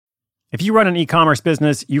If you run an e-commerce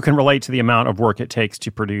business, you can relate to the amount of work it takes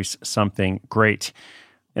to produce something great.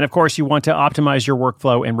 And of course, you want to optimize your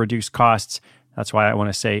workflow and reduce costs. That's why I want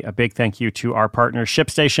to say a big thank you to our partner,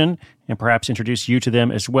 ShipStation, and perhaps introduce you to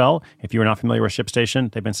them as well. If you are not familiar with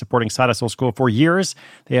ShipStation, they've been supporting Side Hustle School for years.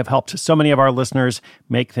 They have helped so many of our listeners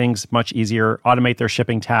make things much easier, automate their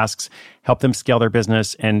shipping tasks, help them scale their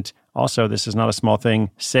business, and also, this is not a small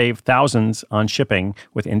thing, save thousands on shipping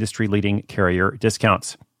with industry-leading carrier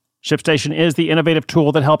discounts. ShipStation is the innovative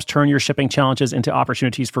tool that helps turn your shipping challenges into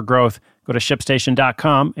opportunities for growth. Go to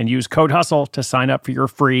ShipStation.com and use code HUSTLE to sign up for your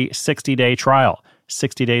free 60-day trial.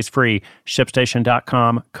 60 days free.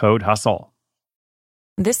 ShipStation.com, code HUSTLE.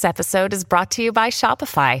 This episode is brought to you by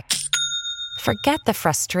Shopify. Forget the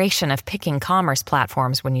frustration of picking commerce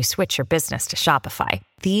platforms when you switch your business to Shopify,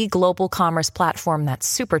 the global commerce platform that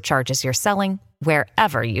supercharges your selling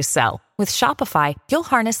wherever you sell. With Shopify, you'll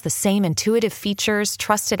harness the same intuitive features,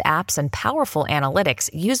 trusted apps, and powerful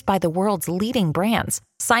analytics used by the world's leading brands.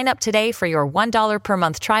 Sign up today for your $1 per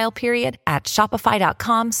month trial period at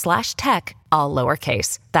shopify.com/tech, all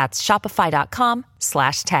lowercase. That's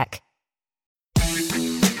shopify.com/tech.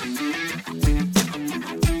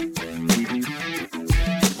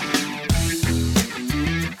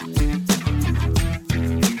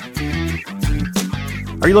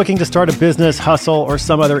 Are you looking to start a business, hustle, or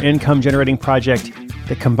some other income-generating project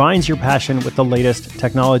that combines your passion with the latest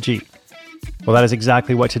technology? Well, that is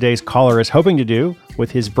exactly what today's caller is hoping to do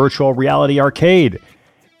with his virtual reality arcade.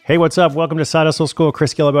 Hey, what's up? Welcome to Side Hustle School.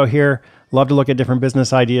 Chris Guillebeau here. Love to look at different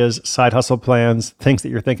business ideas, side hustle plans, things that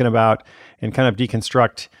you're thinking about, and kind of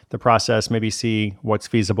deconstruct the process, maybe see what's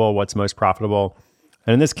feasible, what's most profitable.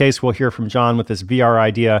 And in this case, we'll hear from John with this VR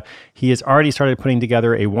idea. He has already started putting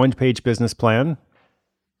together a one-page business plan.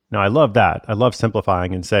 Now, I love that. I love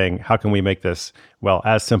simplifying and saying, how can we make this, well,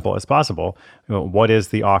 as simple as possible? What is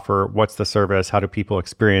the offer? What's the service? How do people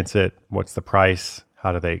experience it? What's the price?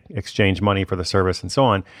 How do they exchange money for the service and so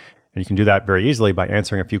on? And you can do that very easily by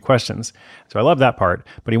answering a few questions. So I love that part,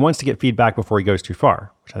 but he wants to get feedback before he goes too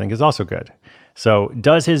far, which I think is also good. So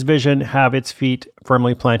does his vision have its feet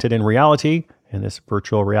firmly planted in reality, in this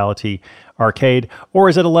virtual reality arcade, or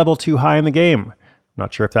is it a level too high in the game?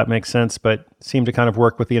 Not sure if that makes sense, but seemed to kind of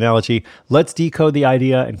work with the analogy. Let's decode the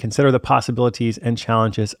idea and consider the possibilities and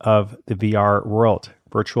challenges of the VR world.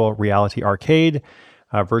 Virtual reality arcade,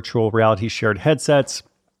 virtual reality shared headsets.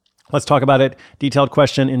 Let's talk about it. Detailed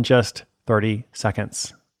question in just 30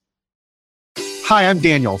 seconds. Hi, I'm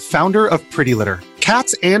Daniel, founder of Pretty Litter.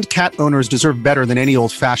 Cats and cat owners deserve better than any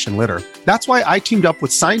old-fashioned litter. That's why I teamed up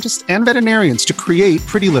with scientists and veterinarians to create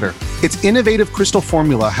Pretty Litter. Its innovative crystal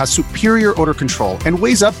formula has superior odor control and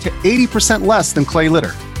weighs up to 80% less than clay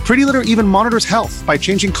litter. Pretty Litter even monitors health by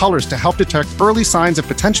changing colors to help detect early signs of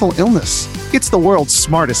potential illness. It's the world's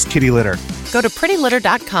smartest kitty litter. Go to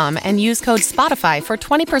prettylitter.com and use code SPOTIFY for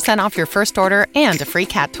 20% off your first order and a free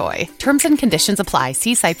cat toy. Terms and conditions apply.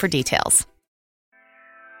 See site for details.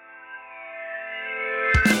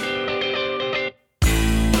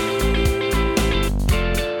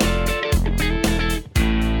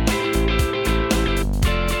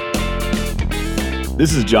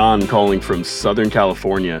 This is John calling from Southern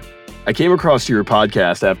California. I came across your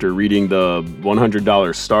podcast after reading the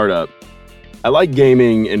 $100 Startup. I like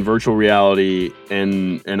gaming and virtual reality,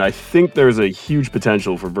 and I think there's a huge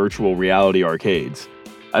potential for virtual reality arcades.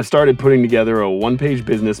 I've started putting together a one-page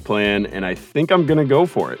business plan, and I think I'm going to go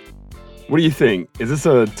for it. What do you think? Is this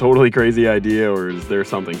a totally crazy idea, or is there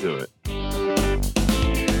something to it?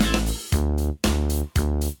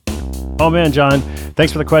 Oh man, John,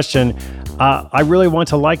 thanks for the question. I really want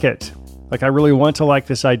to like it. I really want to like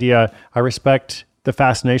this idea. I respect the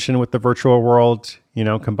fascination with the virtual world,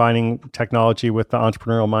 combining technology with the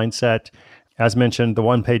entrepreneurial mindset. As mentioned, the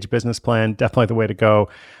one-page business plan, definitely the way to go.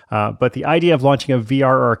 But the idea of launching a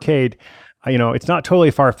VR arcade, it's not totally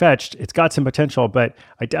far-fetched. It's got some potential, but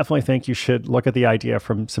I definitely think you should look at the idea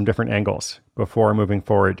from some different angles before moving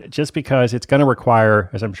forward, just because it's going to require,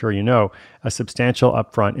 as I'm sure you know, a substantial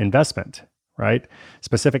upfront investment, right?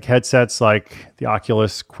 Specific headsets like the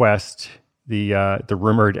Oculus Quest, the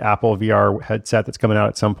rumored Apple VR headset that's coming out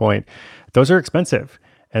at some point, those are expensive.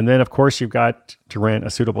 And then, of course, you've got to rent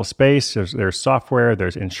a suitable space. There's software,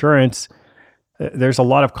 there's insurance. There's a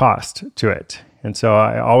lot of cost to it. And so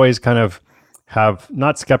I always kind of have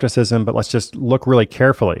not skepticism, but let's just look really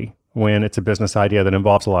carefully when it's a business idea that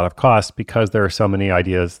involves a lot of cost, because there are so many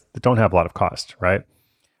ideas that don't have a lot of cost, right?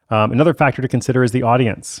 Another factor to consider is the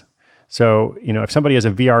audience. So, if somebody is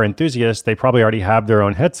a VR enthusiast, they probably already have their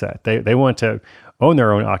own headset. They want to own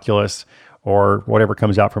their own Oculus or whatever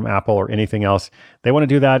comes out from Apple or anything else. They want to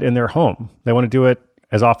do that in their home. They want to do it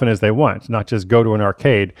as often as they want, not just go to an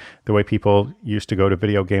arcade the way people used to go to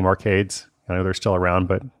video game arcades. I know they're still around,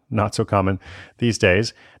 but not so common these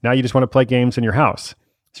days. Now you just want to play games in your house.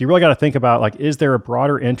 So you really got to think about, like, is there a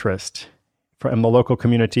broader interest from the local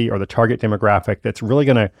community or the target demographic that's really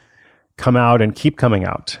going to come out and keep coming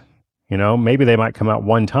out? You know, maybe they might come out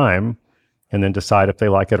one time and then decide if they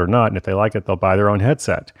like it or not. And if they like it, they'll buy their own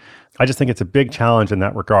headset. I just think it's a big challenge in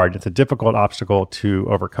that regard. It's a difficult obstacle to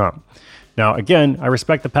overcome. Now, again, I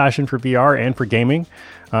respect the passion for VR and for gaming.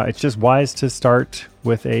 It's just wise to start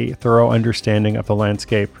with a thorough understanding of the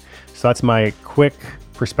landscape. So that's my quick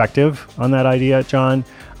perspective on that idea, John.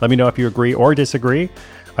 Let me know if you agree or disagree.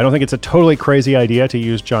 I don't think it's a totally crazy idea, to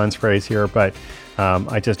use John's phrase here, but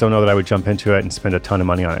I just don't know that I would jump into it and spend a ton of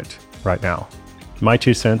money on it right now. My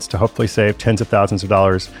 2 cents to hopefully save tens of thousands of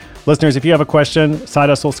dollars. Listeners, if you have a question,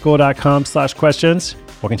 sidehustleschool.com/questions.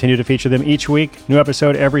 We'll continue to feature them each week. New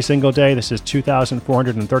episode every single day. This is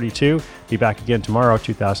 2432. Be back again tomorrow,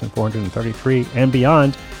 2433 and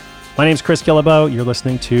beyond. My name's Chris Guillebeau. You're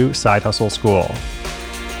listening to Side Hustle School.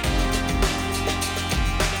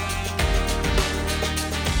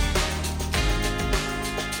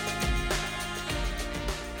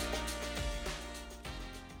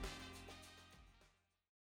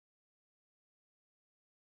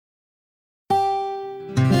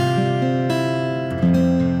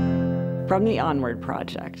 From the Onward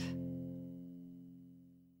Project.